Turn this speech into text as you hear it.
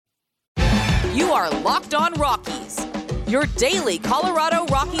You are Locked On Rockies, your daily Colorado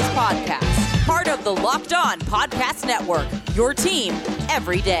Rockies podcast. Part of the Locked On Podcast Network, your team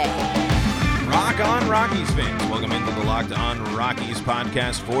every day. Rock on, Rockies fans. Welcome into the Locked On Rockies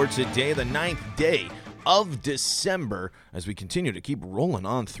podcast for today, the 9th day of December, as we continue to keep rolling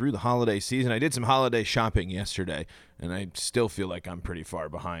on through the holiday season. I did some holiday shopping yesterday, and I still feel like I'm pretty far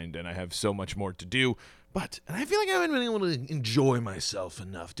behind, and I have so much more to do. But I feel like I haven't been able to enjoy myself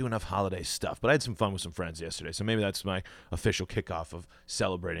enough, do enough holiday stuff. But I had some fun with some friends yesterday, so maybe that's my official kickoff of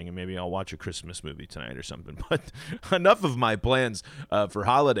celebrating, and maybe I'll watch a Christmas movie tonight or something. But enough of my plans for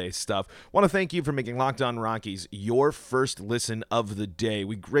holiday stuff. Want to thank you for making Locked On Rockies your first listen of the day.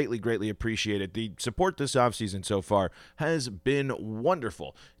 We greatly, greatly appreciate it. The support this offseason so far has been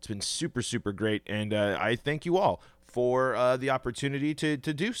wonderful. It's been super, super great, and I thank you all for the opportunity to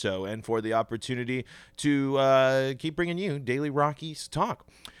do so, and for the opportunity to keep bringing you daily Rockies talk.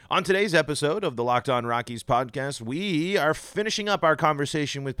 On today's episode of the Locked On Rockies podcast, we are finishing up our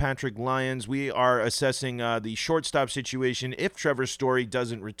conversation with Patrick Lyons. We are assessing the shortstop situation if Trevor Story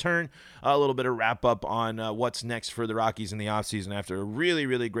doesn't return. A little bit of wrap up on what's next for the Rockies in the offseason after a really,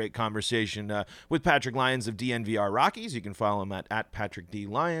 really great conversation with Patrick Lyons of DNVR Rockies. You can follow him at Patrick D.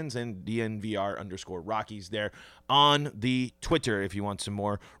 Lyons and DNVR_Rockies there on the Twitter if you want some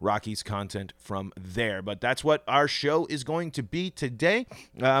more Rockies content from there. But that's what our show is going to be today.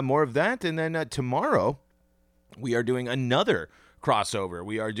 More of that, and then tomorrow we are doing another crossover.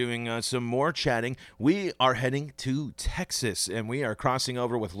 We are doing some more chatting. We are heading to Texas, and we are crossing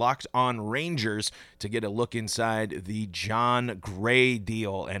over with Locked On Rangers to get a look inside the Jon Gray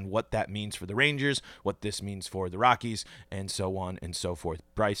deal and what that means for the Rangers, what this means for the Rockies, and so on and so forth.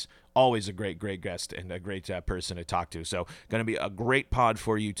 Bryce, always a great guest and a great person to talk to. So going to be a great pod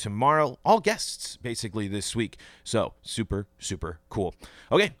for you tomorrow. All guests basically this week. So super, super cool.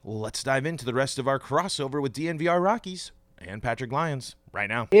 Okay, let's dive into the rest of our crossover with DNVR Rockies and Patrick Lyons right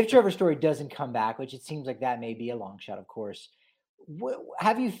now. If Trevor Story doesn't come back, which it seems like that may be a long shot, of course,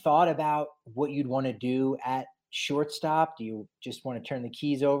 have you thought about what you'd want to do at shortstop? Do you just want to turn the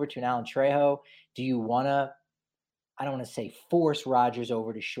keys over to an Alan Trejo? Do you want to, I don't want to say force Rogers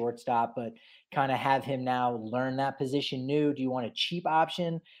over to shortstop, but kind of have him now learn that position new? Do you want a cheap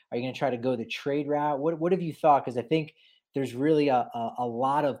option? Are you going to try to go the trade route? What have you thought? Because I think there's really a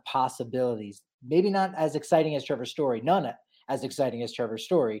lot of possibilities. Maybe not as exciting as Trevor Story, none as exciting as Trevor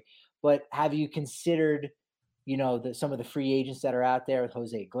Story, but have you considered, some of the free agents that are out there with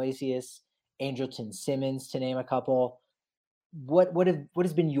Jose Iglesias, Andrelton Simmons, to name a couple? What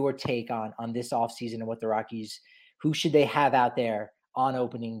has been your take on this offseason and what the Rockies, who should they have out there on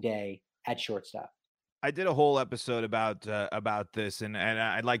opening day at shortstop? I did a whole episode about this, and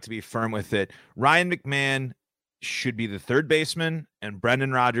I'd like to be firm with it. Ryan McMahon should be the third baseman, and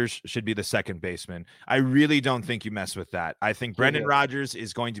Brendan Rodgers should be the second baseman. I really don't think you mess with that. I think Brendan Rodgers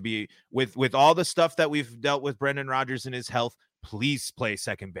is going to be, with all the stuff that we've dealt with Brendan Rodgers and his health, please play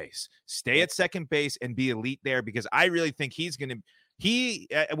second base. Stay at second base and be elite there, because I really think he's going to,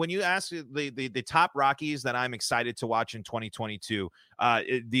 when you ask the top Rockies that I'm excited to watch in 2022,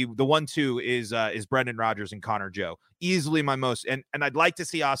 the 1-2 is Brendan Rodgers and Connor Joe. Easily my most, and I'd like to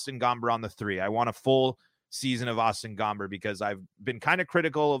see Austin Gomber on the 3. I want a full season of Austin Gomber, because I've been kind of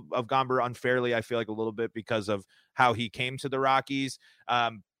critical of Gomber unfairly, I feel like, a little bit, because of how he came to the Rockies.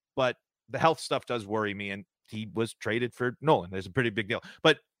 But the health stuff does worry me, and he was traded for Nolan. There's a pretty big deal.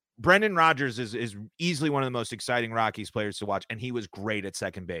 But Brendan Rodgers is easily one of the most exciting Rockies players to watch, and he was great at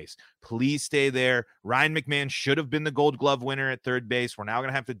second base. Please stay there. Ryan McMahon should have been the Gold Glove winner at third base. We're now going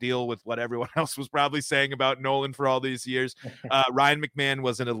to have to deal with what everyone else was probably saying about Nolan for all these years. Ryan McMahon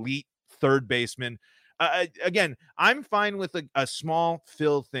was an elite third baseman. Again, I'm fine with a small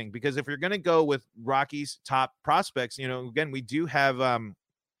fill thing, because if you're going to go with Rockies' top prospects, again, we do have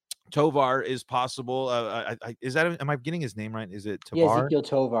Tovar is possible. Am I getting his name right? Is it Tovar? Yeah, Ezequiel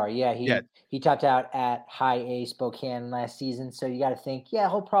Tovar. Yeah, he topped out at High A Spokane last season. So you got to think,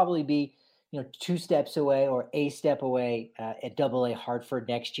 he'll probably be, 2 steps away or a step away at Double A Hartford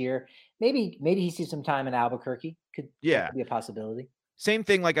next year. Maybe he sees some time in Albuquerque. Could be a possibility. Same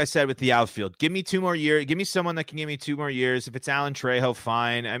thing, like I said, with the outfield. Give me 2 more years. Give me someone that can give me 2 more years. If it's Alan Trejo,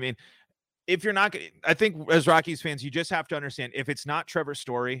 fine. I mean, if you're not, I think as Rockies fans, you just have to understand, if it's not Trevor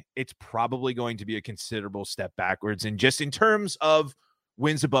Story, it's probably going to be a considerable step backwards. And just in terms of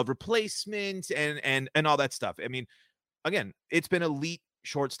wins above replacement and all that stuff. I mean, again, it's been elite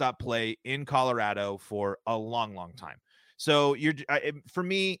shortstop play in Colorado for a long, long time. So for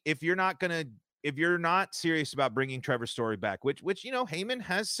me, if you're not serious about bringing Trevor Story back, which Heyman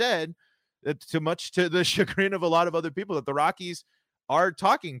has said, that too much to the chagrin of a lot of other people, that the Rockies are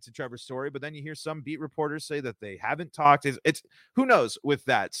talking to Trevor Story, but then you hear some beat reporters say that they haven't talked. It's who knows with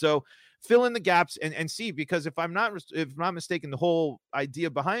that. So fill in the gaps and see, because if I'm not mistaken, the whole idea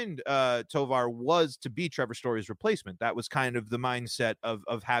behind Tovar was to be Trevor Story's replacement. That was kind of the mindset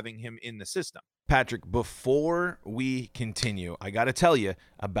of having him in the system. Patrick, before we continue, I got to tell you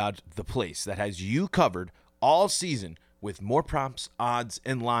about the place that has you covered all season with more props, odds,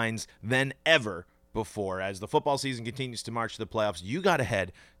 and lines than ever before. As the football season continues to march to the playoffs, you got to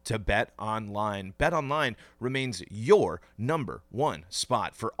head to BetOnline. BetOnline remains your number one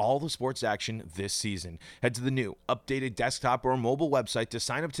spot for all the sports action this season. Head to the new updated desktop or mobile website to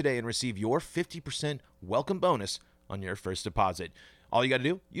sign up today and receive your 50% welcome bonus on your first deposit. All you got to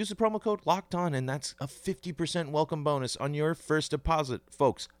do, use the promo code Locked On, and that's a 50% welcome bonus on your first deposit,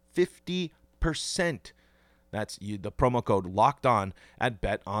 folks. 50%. That's the promo code Locked On at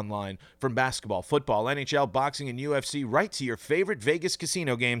BetOnline. From basketball, football, NHL, boxing, and UFC, right to your favorite Vegas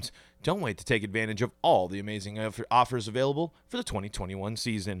casino games. Don't wait to take advantage of all the amazing offers available for the 2021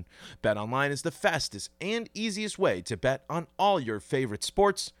 season. BetOnline is the fastest and easiest way to bet on all your favorite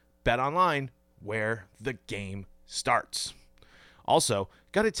sports. BetOnline, where the game starts. Also,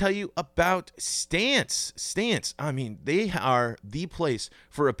 got to tell you about Stance. Stance, I mean, they are the place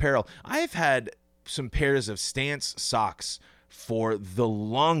for apparel. I've had some pairs of Stance socks for the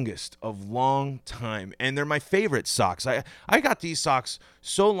longest of long time, and they're my favorite socks. I got these socks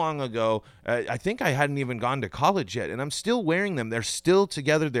so long ago, I think I hadn't even gone to college yet, and I'm still wearing them. They're still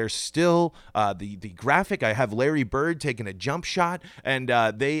together. They're still the graphic. I have Larry Bird taking a jump shot, and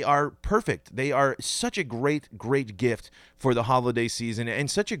they are perfect. They are such a great gift for the holiday season, and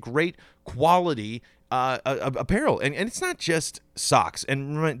such a great quality apparel. And it's not just socks.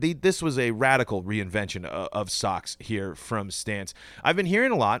 And this was a radical reinvention of socks here from Stance. I've been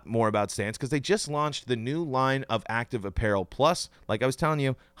hearing a lot more about Stance because they just launched the new line of active apparel. Plus, like I was telling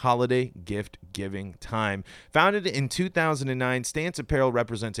you, holiday gift giving time. Founded in 2009, Stance Apparel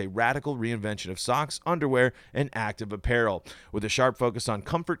represents a radical reinvention of socks, underwear, and active apparel. With a sharp focus on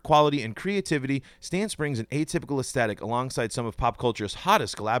comfort, quality, and creativity, Stance brings an atypical aesthetic alongside some of pop culture's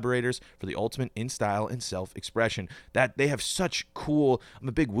hottest collaborators for the ultimate in style and self-expression. That they have such cool, I'm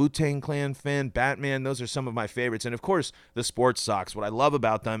a big Wu-Tang Clan fan, Batman, those are some of my favorites. And of course, the sports socks. What I love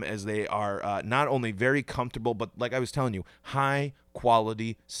about them is they are not only very comfortable, but like I was telling you, high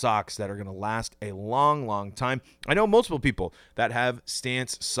quality socks that are going to last a long time. I know multiple people that have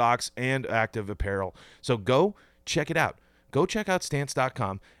Stance socks and active apparel. So go check it out. Go check out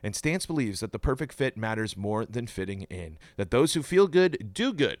Stance.com, and Stance believes that the perfect fit matters more than fitting in. That those who feel good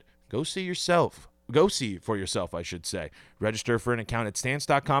do good. Go see for yourself, I should say. Register for an account at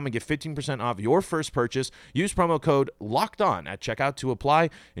Stance.com and get 15% off your first purchase. Use promo code LOCKEDON at checkout to apply.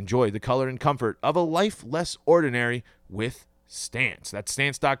 Enjoy the color and comfort of a life less ordinary with Stance. That's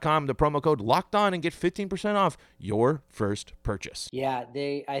Stance.com, the promo code LOCKEDON, and get 15% off your first purchase. Yeah,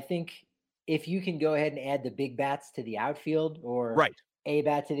 I think if you can go ahead and add the big bats to the outfield, or right, a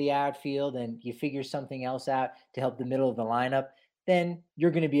bat to the outfield, and you figure something else out to help the middle of the lineup, then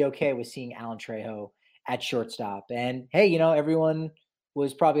you're going to be okay with seeing Alan Trejo at shortstop. And hey, everyone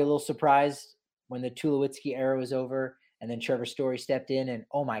was probably a little surprised when the Tulowitzki era was over and then Trevor Story stepped in, and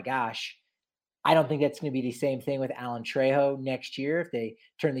oh my gosh, I don't think that's going to be the same thing with Alan Trejo next year if they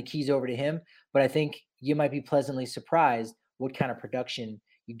turn the keys over to him. But I think you might be pleasantly surprised what kind of production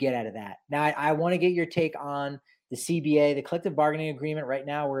you get out of that. Now, I want to get your take on the CBA, the collective bargaining agreement. Right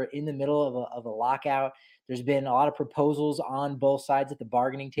now, we're in the middle of a lockout. There's been a lot of proposals on both sides at the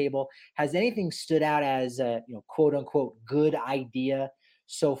bargaining table. Has anything stood out as a quote unquote good idea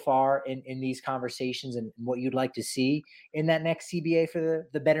so far in these conversations, and what you'd like to see in that next CBA for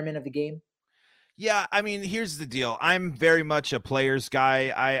the betterment of the game? Yeah, I mean, here's the deal. I'm very much a players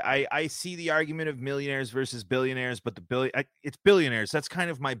guy. I see the argument of millionaires versus billionaires, but it's billionaires. That's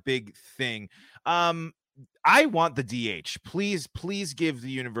kind of my big thing. I want the DH. Please give the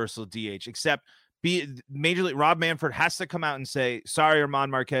universal DH, except Major League Rob Manfred has to come out and say, sorry,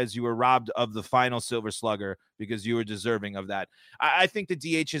 Armand Marquez, you were robbed of the final Silver Slugger because you were deserving of that. I think the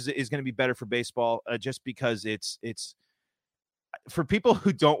DH is going to be better for baseball, just because it's for people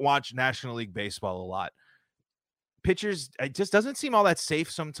who don't watch National League Baseball a lot. Pitchers, it just doesn't seem all that safe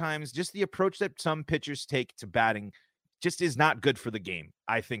sometimes. Just the approach that some pitchers take to batting just is not good for the game,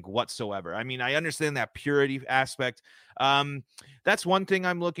 I think, whatsoever. I mean, I understand that purity aspect. That's one thing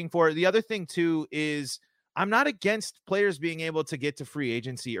I'm looking for. The other thing, too, is I'm not against players being able to get to free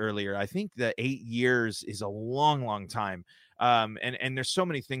agency earlier. I think that 8 years is a long time. And there's so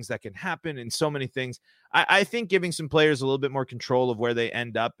many things that can happen, and so many things. I think giving some players a little bit more control of where they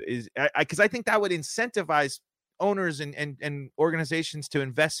end up is because I think that would incentivize owners and organizations to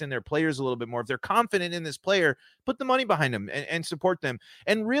invest in their players a little bit more. If they're confident in this player, put the money behind them and support them.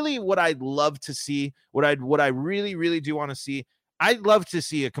 And really what I'd love to see, what I really, really do want to see, I'd love to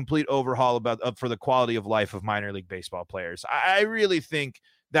see a complete overhaul for the quality of life of minor league baseball players. I really think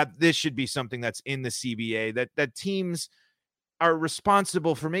that this should be something that's in the CBA, that teams are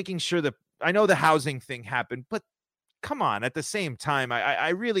responsible for making sure that, I know the housing thing happened, but come on, at the same time, I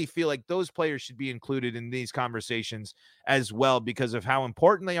really feel like those players should be included in these conversations as well, because of how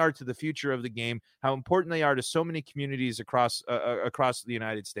important they are to the future of the game, how important they are to so many communities across the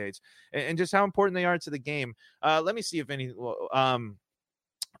United States, and just how important they are to the game. Let me see if any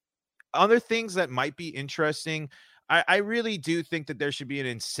other things that might be interesting. I really do think that there should be an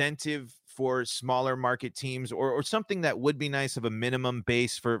incentive for smaller market teams, or something that would be nice of a minimum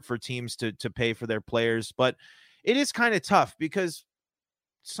base for teams to pay for their players. But it is kind of tough because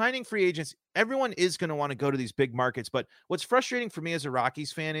signing free agents, everyone is going to want to go to these big markets. But what's frustrating for me as a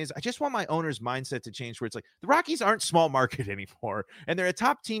Rockies fan is I just want my owner's mindset to change, where it's like the Rockies aren't small market anymore, and they're a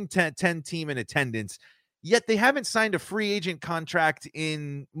top 10 team in attendance, yet they haven't signed a free agent contract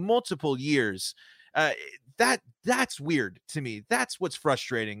in multiple years. That's weird to me. That's what's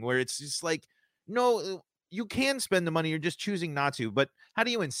frustrating, where it's just like, no, you can spend the money, you're just choosing not to. But how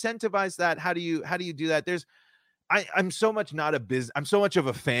do you incentivize that? How do you do that? I'm so much not I'm so much of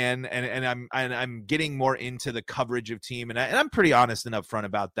a fan, and I'm getting more into the coverage of team, and I'm pretty honest and upfront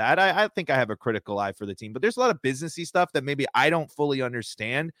about that. I think I have a critical eye for the team, but there's a lot of businessy stuff that maybe I don't fully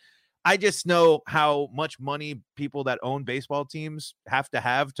understand. I just know how much money people that own baseball teams have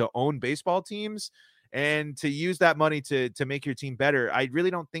to own baseball teams, and to use that money to make your team better. I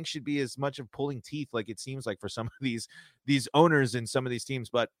really don't think should be as much of pulling teeth like it seems like for some of these owners in some of these teams.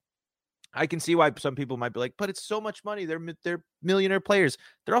 But I can see why some people might be like, but it's so much money. They're millionaire players.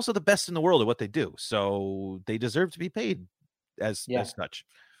 They're also the best in the world at what they do, so they deserve to be paid as such.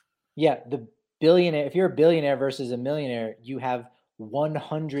 Yeah, the billionaire. If you're a billionaire versus a millionaire, you have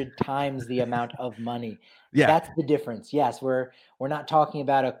 100 times the amount of money. Yeah, that's the difference. Yes, we're not talking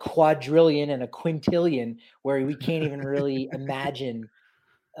about a quadrillion and a quintillion where we can't even really imagine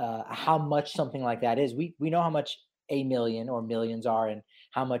how much something like that is. We know how much a million or millions are, and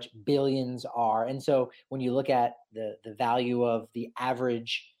how much billions are. And so when you look at the value of the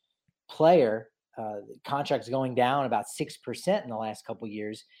average player, contracts going down about 6% in the last couple of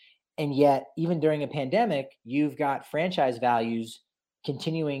years. And yet, even during a pandemic, you've got franchise values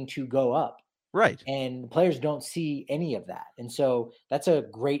continuing to go up. Right. And players don't see any of that. And so that's a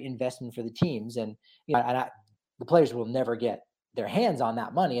great investment for the teams. And the players will never get their hands on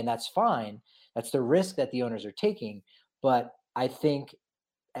that money, and that's fine. That's the risk that the owners are taking. But I think,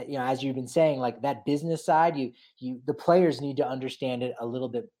 as you've been saying, like that business side, the players need to understand it a little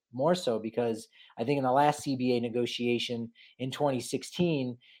bit more so, because I think in the last CBA negotiation in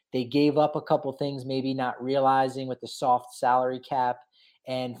 2016, they gave up a couple things, maybe not realizing, with the soft salary cap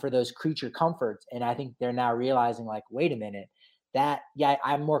and for those creature comforts. And I think they're now realizing, like, wait a minute,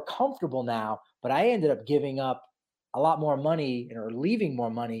 I'm more comfortable now, but I ended up giving up a lot more money, or leaving more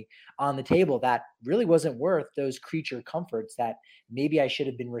money on the table that really wasn't worth those creature comforts that maybe I should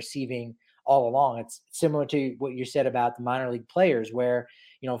have been receiving all along. It's similar to what you said about the minor league players, where,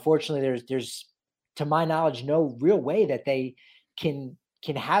 unfortunately there's, to my knowledge, no real way that they can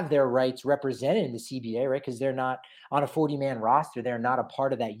have their rights represented in the CBA, right? Because they're not on a 40-man roster. They're not a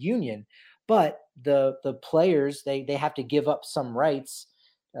part of that union. But the players, they have to give up some rights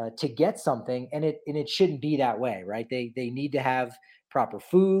to get something, and it shouldn't be that way, right? They need to have proper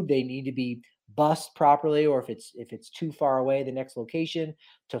food. They need to be bused properly, or if it's too far away, the next location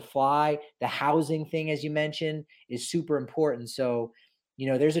to fly. The housing thing, as you mentioned, is super important. So,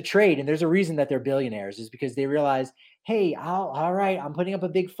 there's a trade, and there's a reason that they're billionaires, is because they realize, hey, all right, I'm putting up a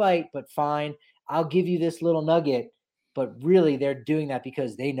big fight, but fine, I'll give you this little nugget. But really, they're doing that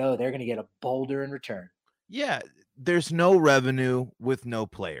because they know they're going to get a boulder in return. Yeah, there's no revenue with no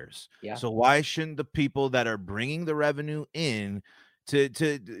players. Yeah. So why shouldn't the people that are bringing the revenue in to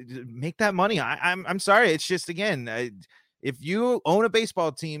make that money? I'm sorry. It's just, again, if you own a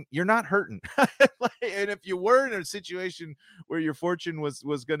baseball team, you're not hurting. And if you were in a situation where your fortune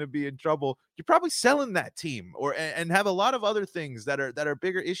was going to be in trouble, you're probably selling that team, and have a lot of other things that are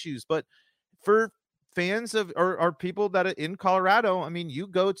bigger issues. But for fans of, or people that are in Colorado, I mean, you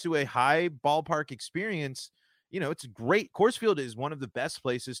go to a high ballpark experience, it's great. Coors Field is one of the best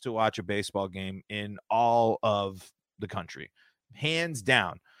places to watch a baseball game in all of the country, hands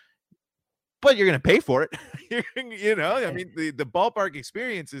down. But you're going to pay for it. I mean, the ballpark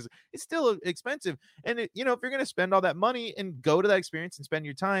experience is still expensive. And if you're going to spend all that money and go to that experience and spend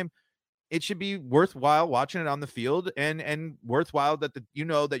your time, it should be worthwhile watching it on the field and worthwhile that that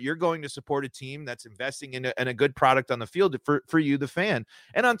you're going to support a team that's investing in a good product on the field for you, the fan.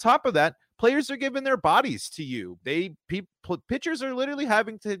 And on top of that, players are giving their bodies to you. Pitchers are literally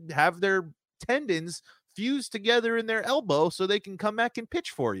having to have their tendons fused together in their elbow so they can come back and pitch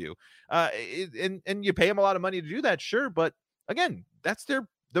for you. And you pay them a lot of money to do that, sure, but again, that's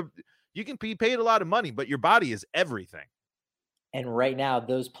you can be paid a lot of money, but your body is everything. And right now,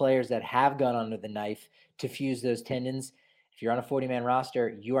 those players that have gone under the knife to fuse those tendons, if you're on a 40-man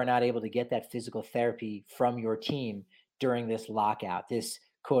roster, you are not able to get that physical therapy from your team during this lockout, this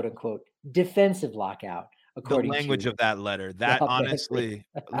quote-unquote defensive lockout. According the language of that letter, that honestly,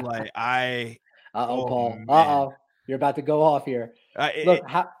 like Paul. Man. You're about to go off here. Look,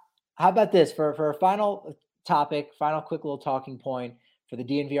 how about this for a final topic, final quick little talking point for the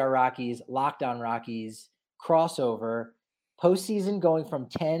DNVR Rockies, Locked On Rockies crossover. Postseason going from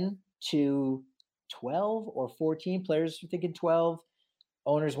 10 to 12 or 14. Players are thinking 12.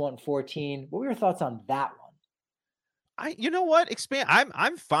 Owners want 14. What were your thoughts on that one? You know what?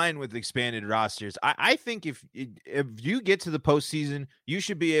 I'm fine with expanded rosters. I think if you get to the postseason, you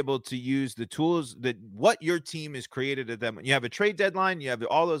should be able to use the tools that what your team has created at them. You have a trade deadline. You have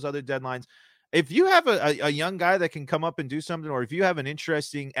all those other deadlines. If you have a young guy that can come up and do something, or if you have an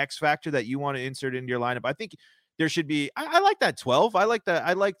interesting X factor that you want to insert into your lineup, I think there should be. I like that 12. I like that.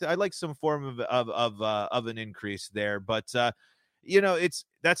 I like some form of an increase there. But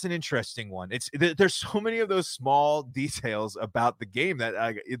that's an interesting one. There's so many of those small details about the game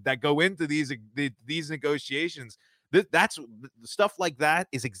that go into these negotiations. That's stuff like that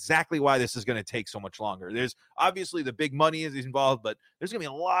is exactly why this is going to take so much longer. There's obviously the big money is involved, but there's going to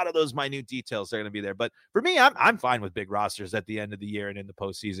be a lot of those minute details that are going to be there. But for me, I'm fine with big rosters at the end of the year and in the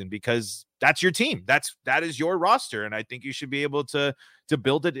postseason, because that's your team. That is your roster. And I think you should be able to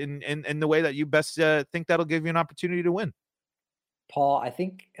build it in the way that you best think that'll give you an opportunity to win. Paul, I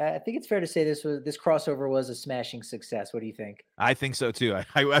think it's fair to say this crossover was a smashing success. What do you think? I think so too.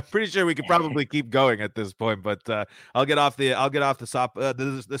 I'm pretty sure we could probably keep going at this point, but I'll get off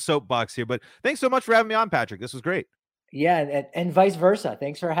the soapbox here. But thanks so much for having me on, Patrick. This was great. Yeah, and vice versa.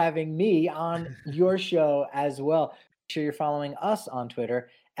 Thanks for having me on your show as well. Make sure you're following us on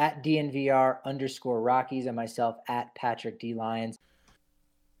Twitter at DNVR_Rockies and myself at Patrick D. Lyons.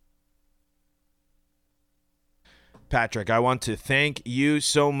 Patrick, I want to thank you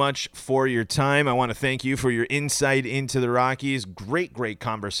so much for your time. I want to thank you for your insight into the Rockies. Great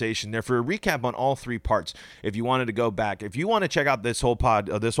conversation there. For a recap on all three parts, if you wanted to go back, if you want to check out this whole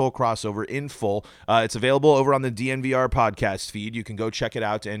crossover in full, it's available over on the DNVR podcast feed. You can go check it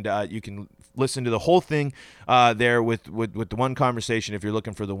out, and you can listen to the whole thing there with the one conversation if you're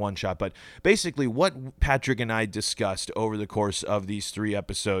looking for the one shot. But basically what Patrick and I discussed over the course of these 3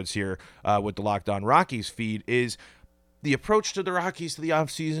 episodes here with the Locked On Rockies feed is the approach to the Rockies to the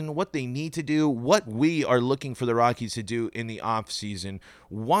offseason, what they need to do, what we are looking for the Rockies to do in the offseason,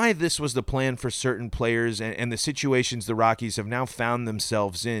 why this was the plan for certain players, and the situations the Rockies have now found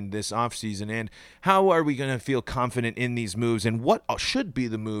themselves in this offseason, and how are we going to feel confident in these moves, and what should be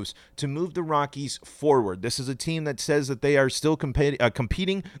the moves to move the Rockies forward. This is a team that says that they are still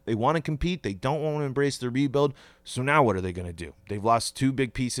competing. They want to compete. They don't want to embrace the rebuild. So now what are they going to do? They've lost 2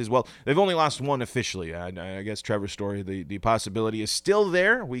 big pieces. Well, they've only lost 1 officially. I guess Trevor Story, the possibility is still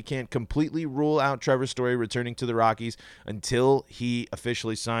there. We can't completely rule out Trevor Story returning to the Rockies until he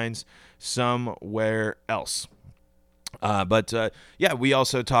officially signs somewhere else. But we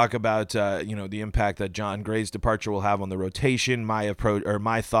also talk about the impact that John Gray's departure will have on the rotation, my approach or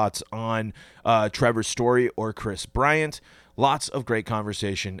my thoughts on Trevor Story or Chris Bryant. Lots of great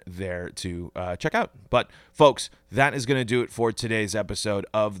conversation there to check out. But folks, that is going to do it for today's episode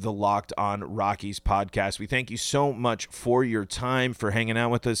of the Locked On Rockies podcast. We thank you so much for your time, for hanging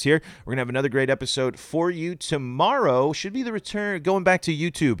out with us here. We're going to have another great episode for you tomorrow. Should be the return, going back to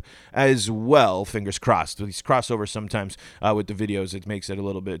YouTube as well. Fingers crossed. These crossovers sometimes with the videos, it makes it a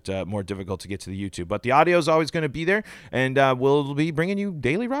little bit more difficult to get to the YouTube. But the audio is always going to be there, and we'll be bringing you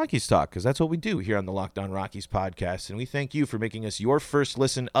daily Rockies talk, because that's what we do here on the Locked On Rockies podcast. And we thank you for making us your first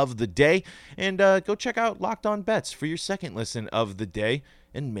listen of the day. And go check out Locked On Bets for your second listen of the day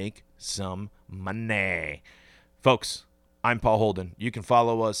and make some money. Folks, I'm Paul Holden. You can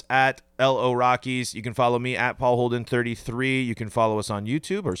follow us at LO Rockies. You can follow me at Paul Holden 33. You can follow us on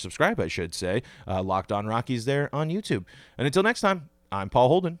YouTube, or subscribe, I should say. Locked On Rockies there on YouTube. And until next time, I'm Paul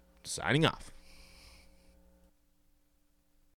Holden, signing off.